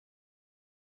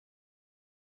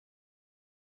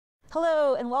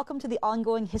Hello and welcome to the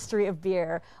ongoing history of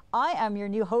beer. I am your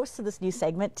new host to this new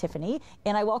segment, Tiffany,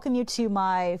 and I welcome you to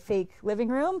my fake living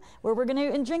room where we're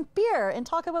going to drink beer and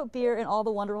talk about beer and all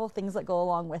the wonderful things that go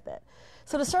along with it.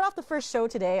 So to start off the first show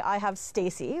today, I have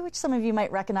Stacy, which some of you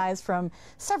might recognize from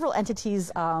several entities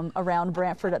around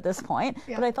Brantford at this point.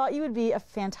 Yeah. But I thought you would be a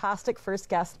fantastic first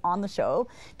guest on the show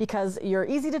because you're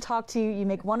easy to talk to, you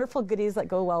make wonderful goodies that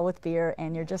go well with beer,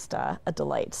 and you're just a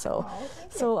delight. So,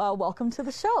 welcome to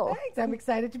the show. Thanks. I'm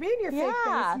excited to be in your fake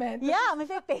basement. Yeah, my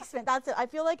fake basement. That's it. I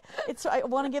feel like I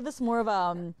want to give this more of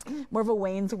a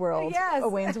Wayne's World, a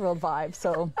Wayne's World vibe.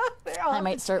 So I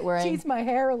might start wearing. Tease my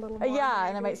hair a little more.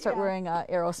 And I might start wearing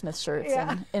Aerosmith shirts.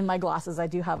 Yeah. And in my glasses, I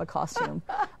do have a costume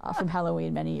from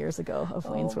Halloween many years ago of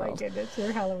Wayne's World. Oh my goodness,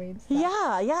 your Halloween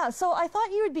stuff. Yeah. So I thought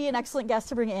you would be an excellent guest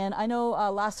to bring in. I know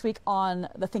last week on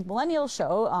the Think Millennial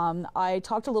show, I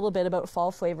talked a little bit about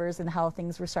fall flavors and how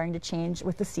things were starting to change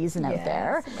with the season out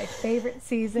there. My favorite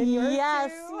season.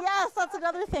 Yes, that's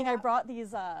another thing. I brought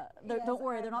these. Don't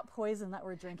worry, they're not poison that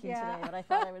we're drinking today, but I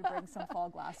thought I would bring some fall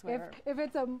glassware. If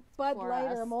it's a Bud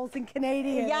Light or a Molson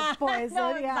Canadian, it's poison.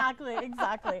 No, exactly.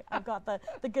 I've got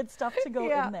the good stuff to go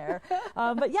in there.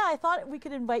 But I thought we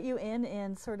could invite you in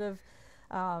and sort of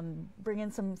bring in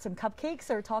some cupcakes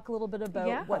or talk a little bit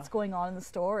about what's going on in the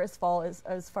store as far as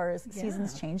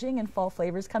seasons changing and fall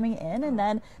flavors coming in, and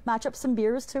then match up some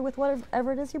beers too with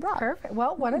whatever it is you brought. Perfect.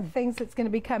 Well, one of the things that's going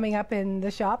to be coming up in the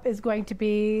shop is going to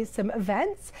be some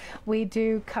events. We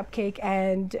do cupcake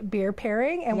and beer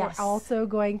pairing, and we're also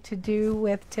going to do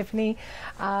with Tiffany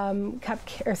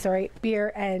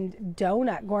beer and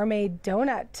donut, gourmet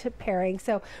donut pairing.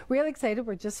 So really excited.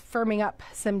 We're just firming up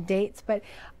some dates, but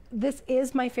this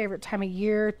is my favorite time of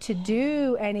year to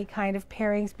do any kind of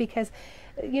pairings because,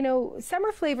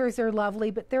 summer flavors are lovely,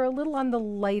 but they're a little on the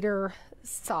lighter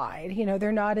side.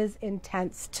 They're not as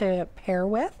intense to pair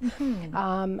with.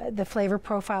 Mm-hmm. The flavor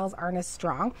profiles aren't as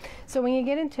strong. So when you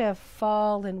get into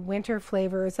fall and winter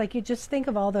flavors, like you just think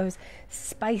of all those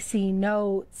spicy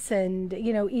notes and,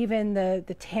 even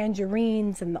the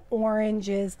tangerines and the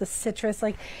oranges, the citrus,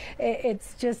 like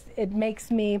it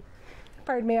makes me...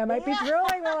 Pardon me, I might be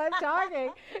drooling while I'm talking.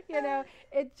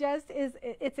 It just is,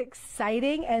 it's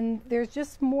exciting, and there's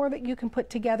just more that you can put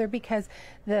together because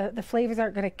the flavors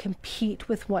aren't going to compete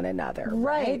with one another,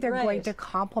 right? They're going to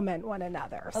complement one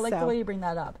another. I like the way you bring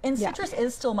that up. And citrus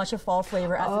is still much a fall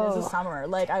flavor as it is a summer.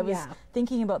 Like I was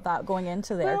thinking about that going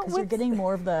into there because you're getting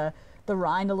more of the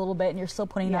rind a little bit, and you're still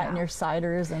putting that in your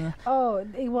ciders and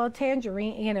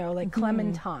tangerine, like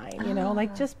clementine,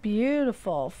 like just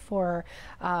beautiful for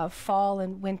fall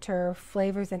and winter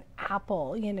flavors, and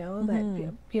apple,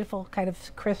 that beautiful kind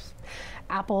of crisp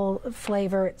apple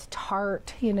flavor. It's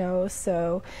tart,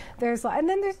 so and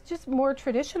then there's just more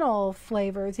traditional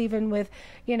flavors, even with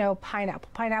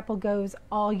pineapple goes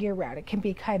all year round. It can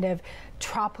be kind of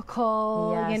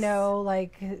tropical,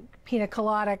 like pina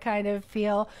colada kind of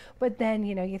feel, but then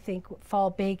you think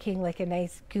fall baking, like a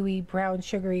nice gooey brown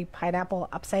sugary pineapple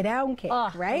upside down cake,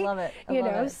 right? I love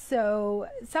it. So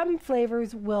some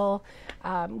flavors will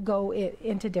go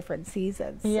into different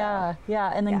seasons.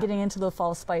 And then getting into the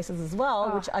fall spices as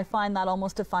well, which I find that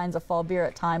almost defines a fall beer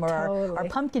at time, or our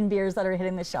pumpkin beers that are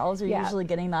hitting the shelves. You're usually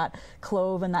getting that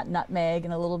clove and that nutmeg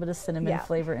and a little bit of cinnamon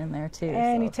flavor in there too.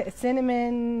 And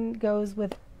cinnamon goes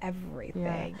with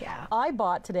everything. I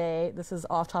bought today, this is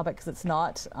off topic because it's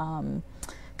not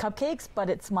cupcakes, but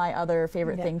it's my other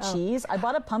favorite thing, cheese. I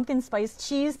bought a pumpkin spice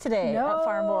cheese today at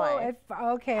Farm Boy.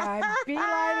 I'm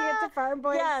beelining it to Farm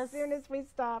Boy as soon as we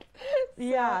stop.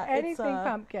 So anything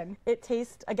pumpkin. It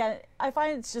tastes, again, I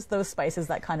find it's just those spices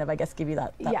that kind of, I guess, give you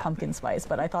that pumpkin spice,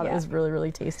 but I thought it was really,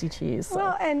 really tasty cheese. So.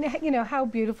 Well, and how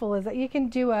beautiful is that? You can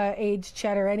do a aged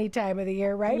cheddar any time of the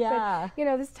year, right? Yeah.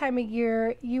 But, this time of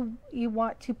year, you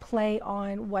want to play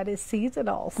on what is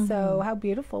seasonal. So how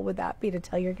beautiful would that be to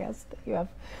tell your guests that you have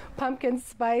pumpkin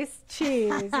spice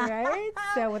cheese, right?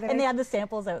 And they had the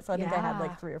samples out, so I think I had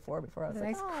like 3 or 4 before. I was like,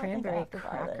 nice cranberry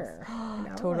cracker.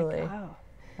 Totally.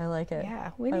 I like it.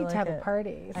 Yeah, we need to have a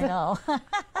party. I know.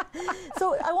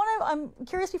 So I'm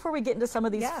curious before we get into some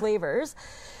of these flavors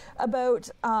about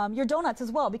your donuts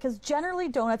as well, because generally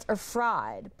donuts are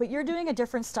fried, but you're doing a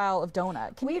different style of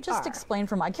donut. Can you just explain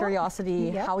for my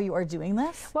curiosity how you are doing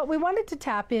this? Well, we wanted to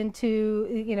tap into,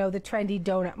 the trendy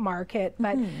donut market,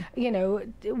 but,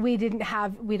 we don't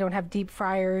have deep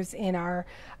fryers in our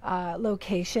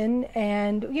location.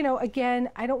 And, again,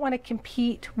 I don't want to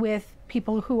compete with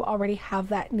people who already have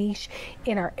that niche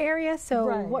in our area. So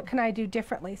what can I do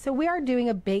differently? So we are doing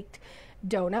a baked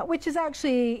donut, which is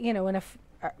actually,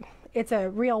 it's a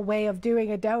real way of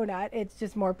doing a donut. It's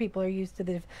just more people are used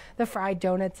to the fried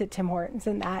donuts at Tim Hortons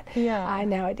and that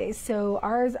nowadays. So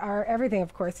ours are, everything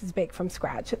of course is baked from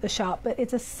scratch at the shop, but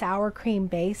it's a sour cream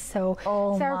base. So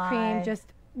sour cream just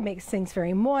makes things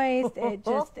very moist. It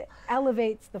just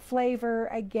elevates the flavor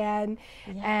again.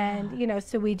 And you know,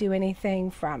 so we do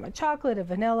anything from a chocolate, a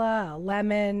vanilla, a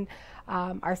lemon.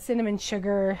 Our cinnamon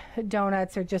sugar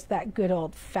donuts are just that good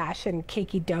old-fashioned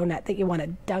cakey donut that you want to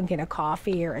dunk in a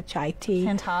coffee or a chai tea.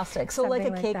 Fantastic. So like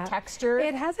a cake texture?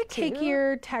 It has a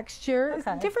cakier texture.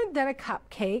 It's different than a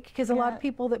cupcake, because a lot of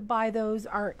people that buy those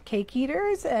aren't cake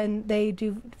eaters, and they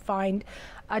do find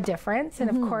a difference. And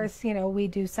of course, you know, we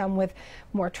do some with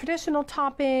more traditional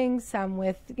toppings, some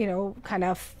with, you know, kind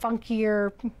of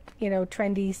funkier, you know,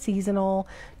 trendy seasonal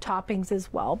toppings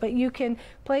as well. But you can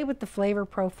play with the flavor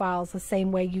profiles the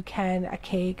same way you can a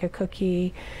cake, a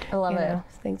cookie. I love it.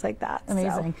 Things like that.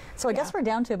 Amazing. So I guess we're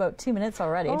down to about 2 minutes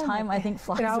already. Time I think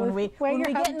flies when we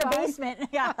get in the basement.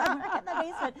 Yeah, when we get in the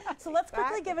basement. So let's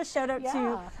quickly give a shout out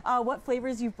to what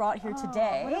flavors you've brought here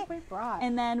today. What have we brought?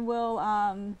 And then we'll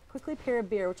quickly pair a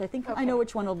beer, which I think I know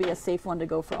which one will be a safe one to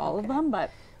go for all of them,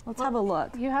 but let's have a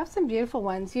look. You have some beautiful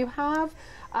ones. You have,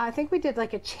 I think we did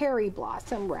like a cherry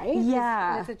blossom, right?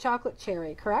 Yeah. It's a chocolate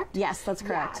cherry, correct? Yes, that's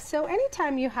correct. Yeah. So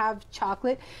anytime you have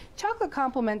chocolate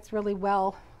complements really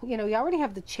well. You know, you already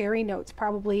have the cherry notes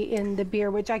probably in the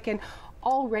beer, which I can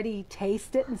already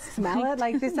taste it and smell it.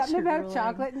 Like there's something about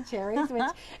chocolate and cherries, which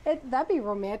that'd be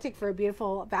romantic for a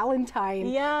beautiful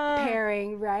Valentine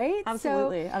pairing, right?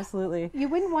 Absolutely, so absolutely. You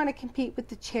wouldn't want to compete with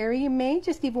the cherry. You may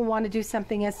just even want to do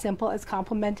something as simple as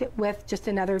complement it with just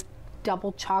another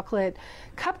double chocolate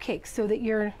cupcake, so that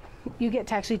you get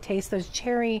to actually taste those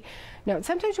cherry notes.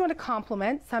 Sometimes you want to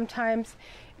complement. Sometimes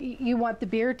you want the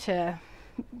beer to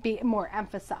be more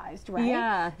emphasized, right?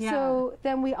 Yeah. So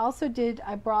then we also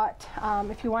I brought,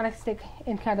 if you want to stick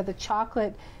in kind of the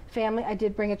chocolate family, I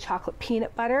did bring a chocolate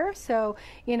peanut butter. So,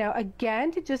 you know,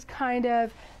 again, to just kind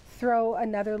of throw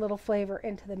another little flavor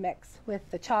into the mix with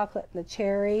the chocolate and the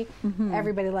cherry.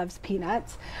 Everybody loves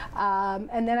peanuts.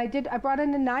 And then I brought a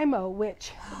Nanaimo,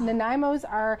 which Nanaimos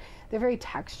they're very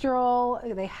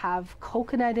textural. They have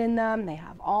coconut in them. They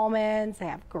have almonds. They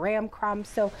have graham crumbs.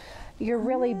 So you're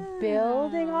really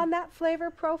building on that flavor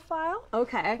profile.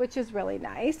 Okay. Which is really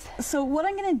nice. So what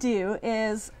I'm going to do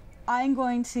is I'm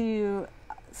going to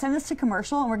send this to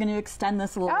commercial, and we're going to extend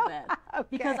this a little bit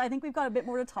because I think we've got a bit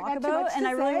more to talk about, and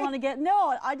I really want to get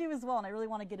I do as well, and I really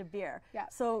want to get a beer. Yeah.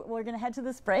 So we're going to head to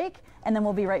this break, and then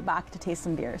we'll be right back to taste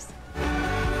some beers.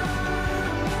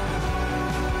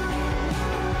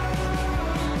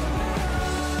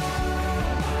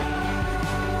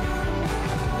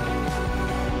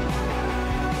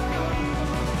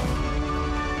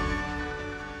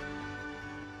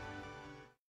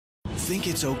 Think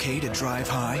it's okay to drive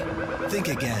high? Think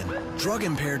again.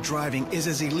 Drug-impaired driving is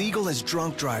as illegal as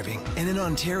drunk driving, and in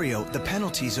Ontario, the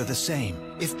penalties are the same.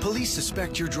 If police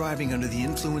suspect you're driving under the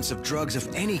influence of drugs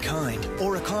of any kind,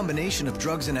 or a combination of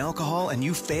drugs and alcohol, and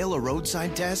you fail a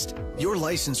roadside test, your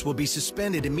license will be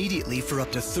suspended immediately for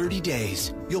up to 30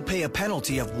 days. You'll pay a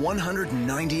penalty of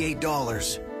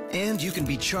 $198. And you can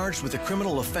be charged with a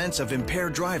criminal offense of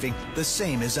impaired driving, the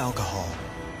same as alcohol.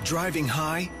 Driving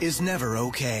high is never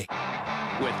okay.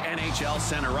 With NHL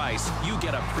Center Ice, you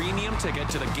get a premium ticket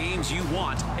to the games you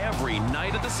want every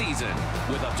night of the season.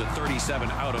 With up to 37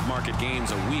 out-of-market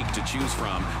games a week to choose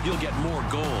from, you'll get more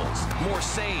goals, more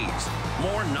saves,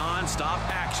 more non-stop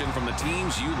action from the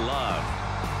teams you love.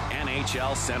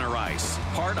 NHL Center Ice,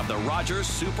 part of the Rogers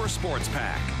Super Sports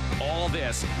Pack. All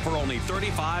this for only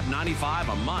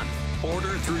 $35.95 a month.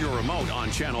 Order through your remote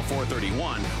on Channel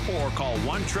 431 or call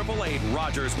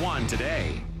 1-888-ROGERS-1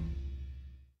 today.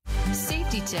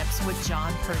 Safety tips with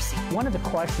John Percy. One of the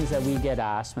questions that we get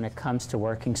asked when it comes to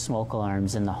working smoke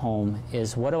alarms in the home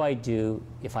is, what do I do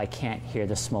if I can't hear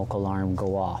the smoke alarm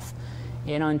go off?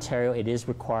 In Ontario, it is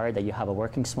required that you have a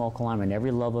working smoke alarm in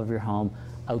every level of your home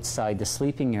outside the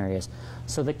sleeping areas.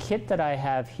 So the kit that I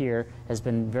have here has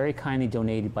been very kindly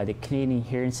donated by the Canadian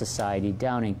Hearing Society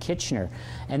down in Kitchener,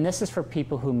 and this is for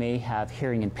people who may have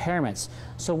hearing impairments.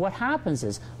 So what happens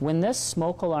is, when this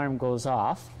smoke alarm goes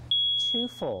off,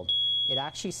 twofold. It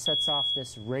actually sets off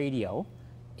this radio.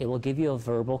 It will give you a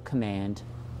verbal command.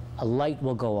 A light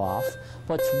will go off.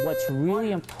 But what's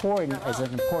really important, as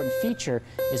an important feature,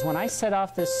 is when I set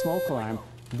off this smoke alarm,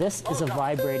 this is a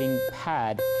vibrating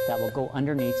pad that will go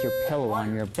underneath your pillow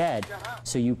on your bed.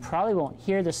 So you probably won't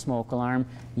hear the smoke alarm.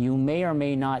 You may or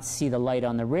may not see the light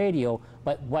on the radio,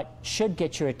 but what should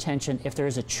get your attention if there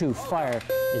is a true fire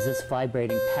is this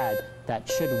vibrating pad that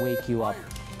should wake you up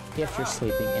if you're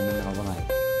sleeping in the middle of the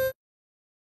night.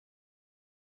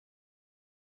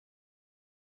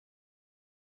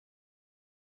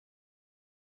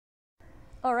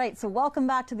 All right, so welcome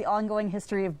back to the ongoing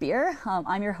history of beer.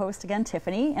 I'm your host again,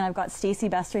 Tiffany, and I've got Stacey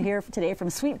Bester here today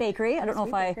from Sweet Bakery. I don't know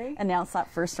if I announced that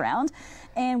first round.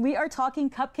 And we are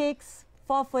talking cupcakes,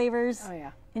 fall flavors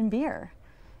in beer.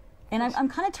 And I'm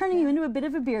kind of turning you into a bit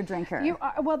of a beer drinker. You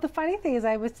are, well, the funny thing is,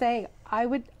 I was saying I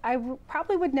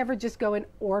probably would never just go and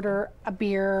order a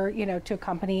beer, you know, to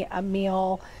accompany a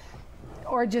meal,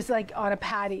 or just like on a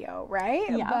patio,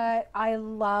 right? Yeah. But I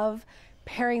love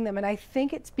pairing them, and I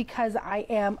think it's because I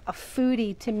am a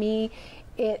foodie. To me,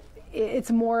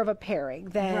 it's more of a pairing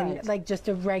than like just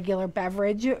a regular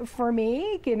beverage for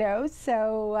me, you know.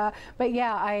 So, but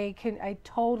yeah, I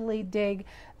totally dig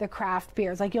the craft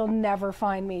beers. Like, you'll never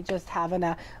find me just having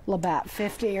a Labatt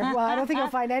 50, or well, I don't think you'll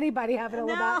find anybody having a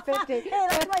Labatt 50. Hey,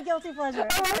 that's my guilty pleasure.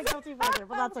 That's my guilty pleasure,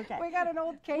 but that's okay. We got an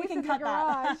old case in the cut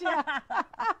garage. That.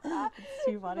 Yeah. It's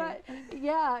too funny. But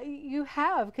yeah, you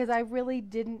have, because I really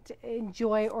didn't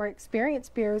enjoy or experience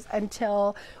beers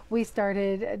until we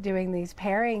started doing these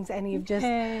pairings, and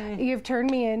you've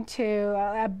turned me into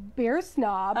a beer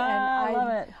snob, and I love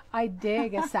it. I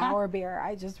dig a sour beer.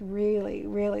 I just really,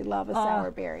 really love a sour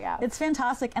beer. Yeah, it's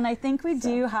fantastic, and I think we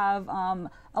do have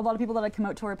a lot of people that have come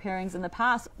out to our pairings in the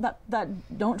past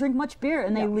that don't drink much beer,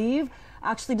 and they leave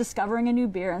actually discovering a new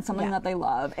beer and something that they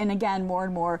love. And again, more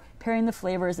and more pairing the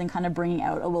flavors and kind of bringing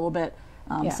out a little bit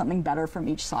something better from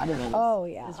each side of it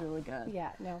is really good. Yeah,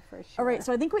 no, for sure. All right,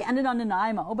 so I think we ended on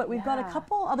Nanaimo, but we've got a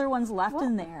couple other ones left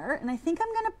in there, and I think I'm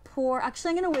going to pour. Actually,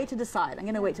 I'm going to wait to decide.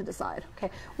 Wait to decide.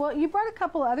 Okay. Well, you brought a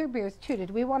couple other beers too. Did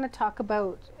we want to talk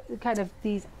about kind of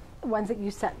these ones that you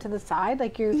set to the side,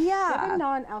 like you have a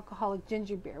non-alcoholic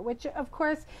ginger beer, which of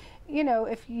course, you know,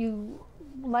 if you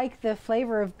like the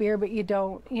flavor of beer but you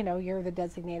don't, you know, you're the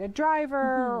designated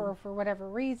driver or for whatever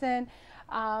reason,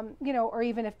 you know, or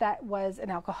even if that was an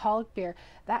alcoholic beer,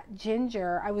 that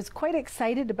ginger, I was quite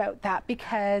excited about that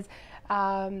because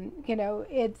you know,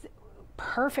 it's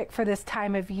perfect for this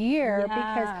time of year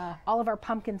because all of our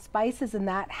pumpkin spices and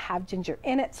that have ginger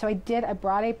in it. So I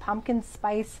brought a pumpkin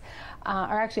spice, or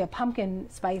actually a pumpkin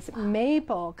spice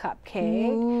maple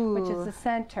cupcake, which is the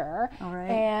center. All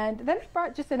right. And then I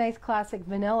brought just a nice classic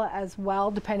vanilla as well,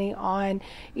 depending on,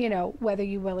 you know, whether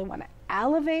you really want to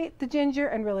elevate the ginger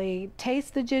and really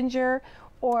taste the ginger,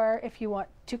 or if you want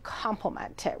to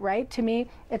complement it, right? To me,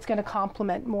 it's going to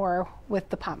complement more with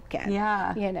the pumpkin.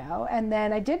 Yeah. You know, and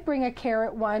then I did bring a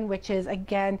carrot one, which is,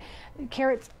 again,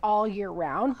 carrots all year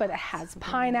round, but it has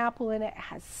pineapple in it, it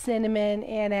has cinnamon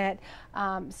in it,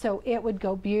 so it would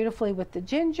go beautifully with the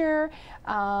ginger.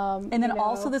 And then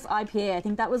also this IPA, I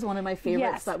think that was one of my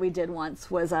favorites that we did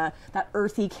once, was that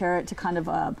earthy carrot to kind of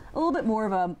a little bit more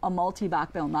of a malty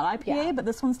backbone, not IPA, but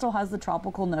this one still has the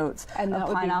tropical notes and of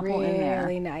that pineapple would be in there.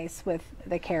 really nice with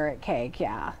the carrot cake,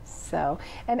 So,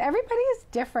 and everybody is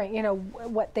different, you know,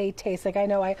 what they taste like. I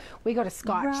know we go to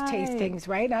Scotch tastings,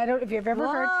 right? And I don't, if you've ever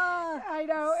heard, I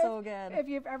know, so good. If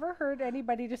you've ever heard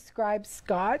anybody describe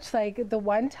Scotch, like the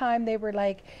one time they were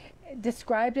like,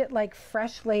 described it like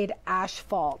fresh laid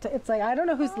asphalt. It's like, I don't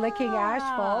know who's licking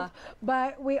asphalt,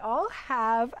 but we all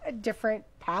have a different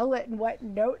palate and what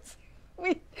notes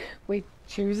we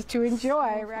choose to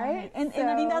enjoy, right? And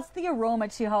I mean, that's the aroma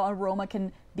too, how aroma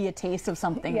can be a taste of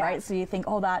something, right? So you think,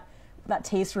 oh, that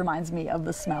taste reminds me of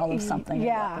the smell of something. And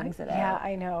that brings it out. Yeah,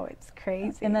 I know, it's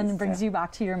crazy. And then it brings you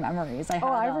back to your memories.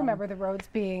 I remember the roads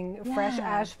being fresh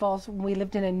asphalt when we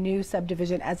lived in a new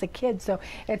subdivision as a kid. So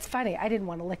it's funny, I didn't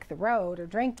want to lick the road or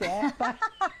drink it, but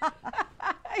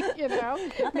you know,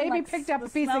 maybe picked up a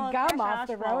piece of gum off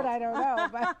the road. I don't know,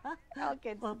 but I'll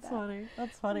get to that. Funny.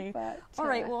 That's funny. But, all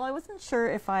right. Well, I wasn't sure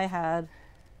if I had.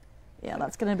 Yeah,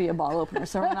 that's going to be a bottle opener,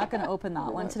 so we're not going to open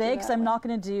that one today because I'm not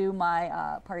going to do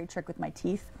my party trick with my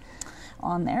teeth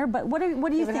on there. But what do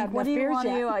you think? What do you want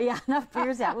to? Enough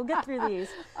beers yet. We'll get through these.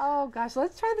 Oh gosh,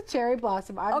 let's try the cherry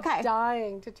blossom. I'm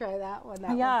dying to try that one.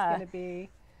 That one's going to be.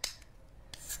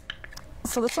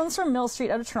 So this one's from Mill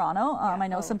Street out of Toronto. I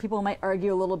know some people might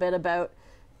argue a little bit about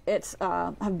it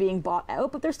being bought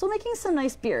out, but they're still making some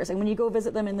nice beers. And when you go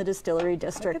visit them in the distillery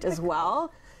district as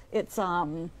well, it's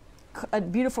a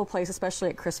beautiful place, especially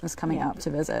at Christmas coming up to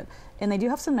visit. And they do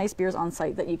have some nice beers on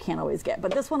site that you can't always get.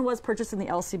 But this one was purchased in the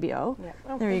LCBO. Yeah.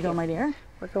 Oh, there you go, my dear.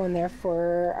 We're going there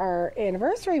for our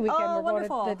anniversary weekend. Oh, We're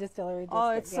wonderful. going to the distillery district. Oh,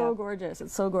 it's so gorgeous.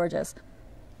 It's so gorgeous.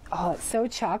 Oh, it's so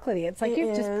chocolatey. It's like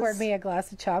you've just poured me a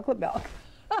glass of chocolate milk.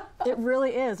 It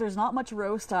really is. There's not much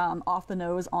roast off the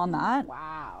nose on that.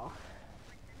 Wow.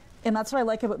 And that's what I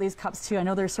like about these cups too. I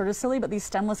know they're sort of silly, but these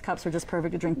stemless cups are just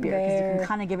perfect to drink beer because you can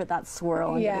kind of give it that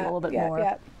swirl and get a little bit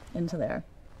more into there.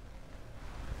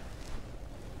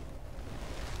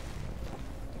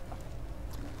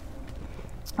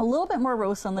 A little bit more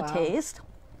roast on the taste.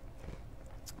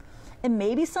 and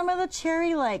maybe some of the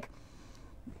cherry, like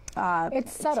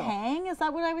it's subtle. tang. Is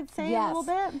that what I would say? A little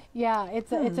bit. Yeah,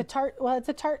 it's a tart. Well, it's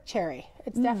a tart cherry.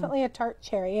 It's definitely a tart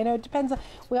cherry. You know, it depends.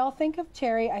 We all think of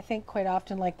cherry, I think, quite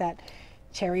often like that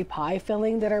cherry pie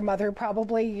filling that our mother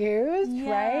probably used,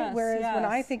 right? Whereas when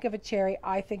I think of a cherry,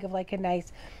 I think of like a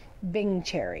nice Bing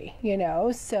cherry, you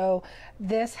know. So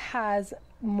this has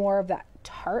more of that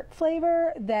tart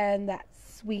flavor than that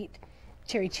sweet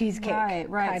cherry cheesecake. Right.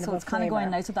 Kind So of it's kind of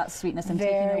going nice with that sweetness and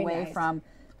Very taking away nice.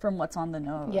 from what's on the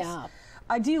nose. Yeah.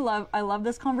 I love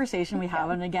this conversation we have,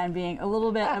 and again, being a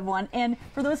little bit of one. And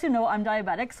for those who know, I'm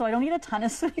diabetic, so I don't eat a ton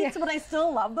of sweets, but I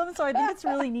still love them. So I think it's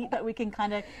really neat that we can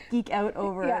kind of geek out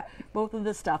over both of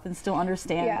this stuff and still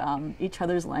understand each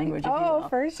other's language. If you will.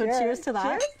 For sure. So cheers to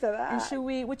that. Cheers to that.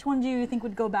 And which one do you think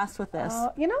would go best with this?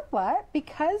 You know what?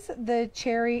 Because the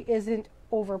cherry isn't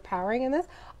overpowering in this,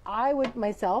 I would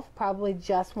myself probably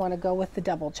just want to go with the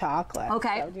double chocolate.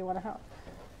 Okay. So do you want to help?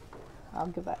 I'll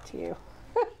give that to you.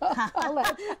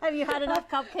 Have you had enough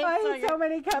cupcakes? I had so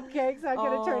many cupcakes. I'm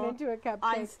going to turn into a cupcake.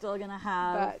 I'm still going to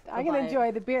have. But I'm going to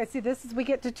enjoy the beer. See, we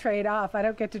get to trade off. I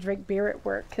don't get to drink beer at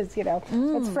work because, you know,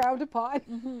 it's frowned upon.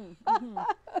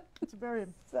 It's a very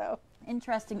So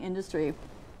interesting industry.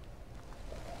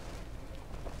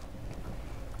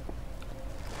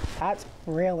 that's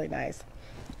really nice.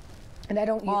 And I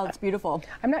don't. Oh, it's beautiful.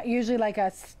 I'm not usually like a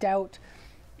stout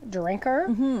drinker,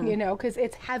 you know, because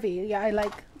it's heavy. Yeah, I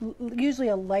like usually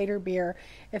a lighter beer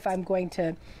if I'm going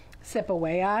to sip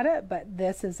away at it, but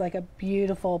this is like a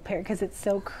beautiful pair because it's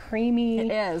so creamy.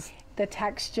 It is. The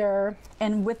texture.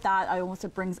 And with that,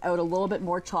 it brings out a little bit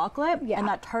more chocolate. Yeah. And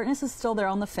that tartness is still there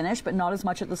on the finish, but not as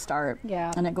much at the start.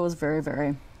 Yeah. And it goes very,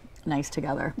 very nice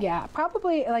together. Yeah,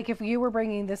 probably like if you were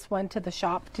bringing this one to the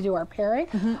shop to do our pairing,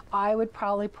 I would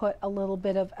probably put a little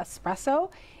bit of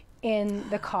espresso in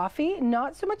the coffee,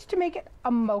 not so much to make it a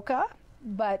mocha,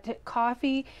 but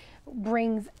coffee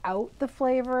brings out the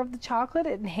flavor of the chocolate.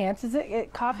 It enhances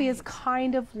it. Coffee is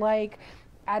kind of like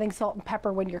adding salt and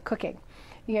pepper when you're cooking,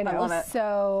 you know. I love it.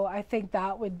 So I think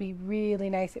that would be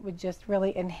really nice. It would just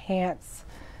really enhance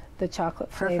the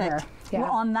chocolate flavor. Perfect. Yeah.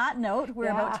 Well, on that note, we're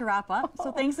about to wrap up.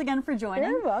 So thanks again for joining.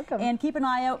 You're welcome. And keep an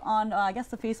eye out on, I guess,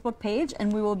 the Facebook page,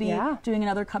 and we will be doing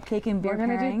another cupcake and beer We're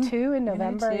going pairing. to do 2 in We're gonna do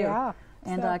November, 2. yeah.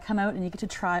 And come out and you get to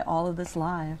try all of this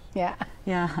live. Yeah.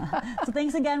 Yeah. So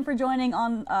thanks again for joining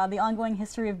on the ongoing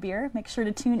history of beer. Make sure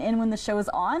to tune in when the show is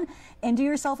on, and do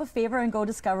yourself a favor and go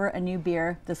discover a new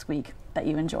beer this week that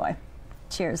you enjoy.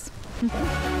 Cheers.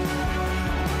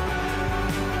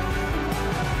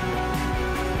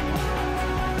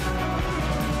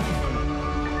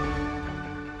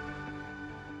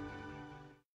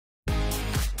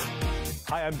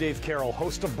 Hi, I'm Dave Carroll,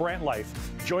 host of Brant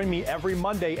Life. Join me every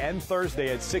Monday and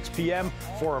Thursday at 6 p.m.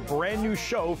 for a brand new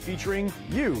show featuring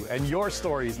you and your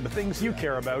stories and the things you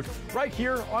care about right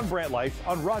here on Brant Life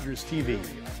on Rogers TV.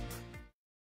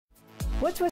 What's with